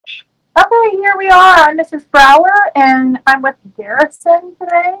Okay, here we are. I'm Mrs. Brower, and I'm with Garrison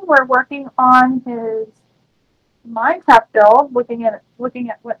today. We're working on his Minecraft build, looking at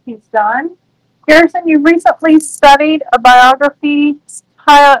what he's done. Garrison, you recently studied a biography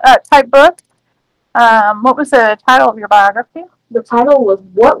type book. What was the title of your biography? The title was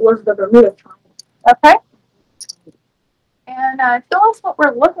What Was the Bermuda Triangle? Okay. And tell us what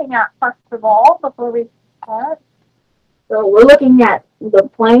we're looking at first of all before we start. So we're looking at the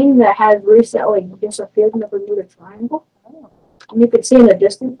plane that has recently disappeared in the Bermuda Triangle. And you can see in the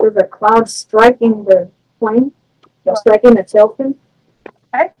distance there's a cloud striking the plane, striking the tail fin.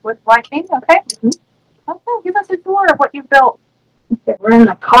 Okay, with lightning. Okay. Mm-hmm. Okay, give us a tour of what you built. Okay, we're in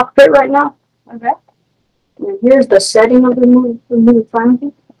the cockpit right now. Okay. And here's the setting of the Bermuda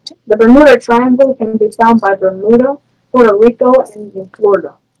Triangle. The Bermuda Triangle can be found by Bermuda, Puerto Rico, and in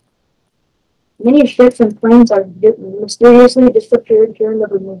Florida. Many ships and planes have mysteriously disappeared here in the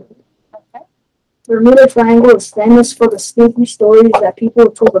Bermuda. Okay. The Bermuda Triangle is famous for the spooky stories that people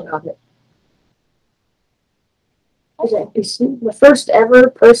have told about it. There's an NPC. The first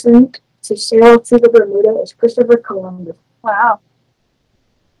ever person to sail to the Bermuda is Christopher Columbus. Wow.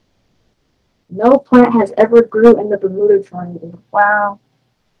 No plant has ever grew in the Bermuda Triangle. Wow.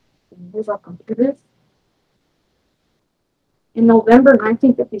 And here's our computers. In November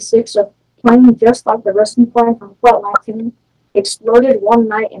 1956, a plane just like the rescue plane from Flight 19 exploded one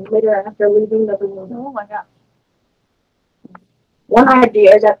night in midair after leaving the Bermuda. Oh my God. One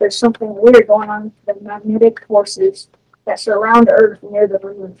idea is that there's something weird going on with the magnetic forces that surround Earth near the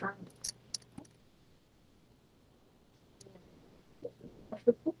Bermuda Triangle.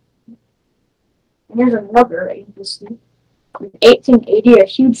 And here's another agency. In 1880, a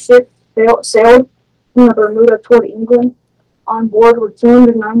huge ship sailed from the Bermuda toward England. On board were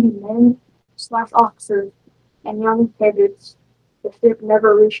 290 men/officers and young cadets. The ship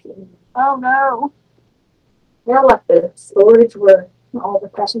never reached England. Oh no. They're like the storage where all the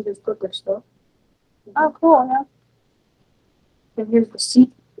passengers put their stuff. Oh, cool. Yeah. And here's the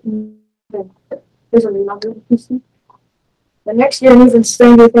seat. Here's another seat. The next year, an even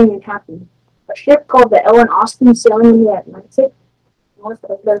stranger thing happened. A ship called the Ellen Austin sailing in the Atlantic north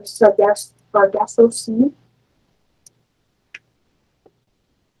of the Sargasso Sea.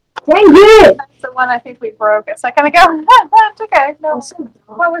 Dang it! That's the one I think we broke a second ago. It's okay. No.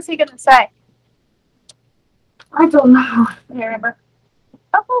 What was he going to say? I don't know. Do you remember?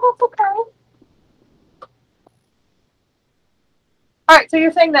 Oh, that's okay. All right, so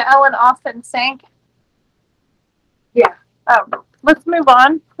you're saying that Ellen Austin sank? Yeah. Oh, let's move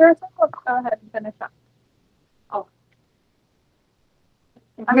on. Let's go ahead and finish up. Oh.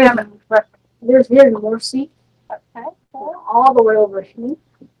 Here's more seats. Okay. All the way over here.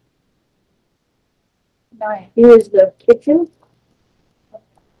 Nice. Here's the kitchen.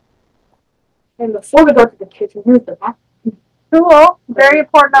 And before we go to the kitchen, here's the bathroom. Cool. Very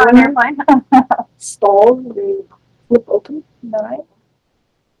important on an airplane. Stalls, they flip open. Nice.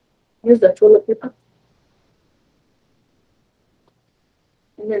 Here's the toilet paper.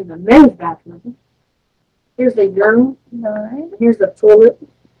 And then the men's bathroom. Here's the urinal. Nice. Here's the toilet.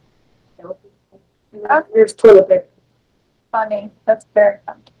 And here's toilet paper. Funny. That's very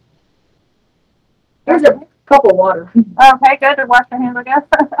funny. Here's a cup of water. Okay, good. To wash your hands, I guess.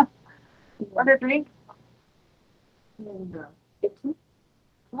 What to drink? And kitchen.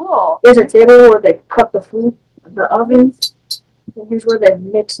 Cool. Here's a table where they cut the food, the oven. And here's where they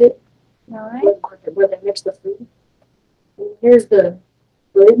mix it. Nice. Where they mix the food. And here's the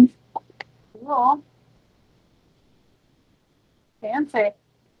fridge. Cool. Fancy. I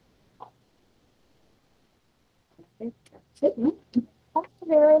think that's it. That's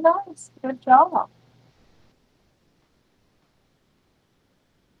very nice. Good job.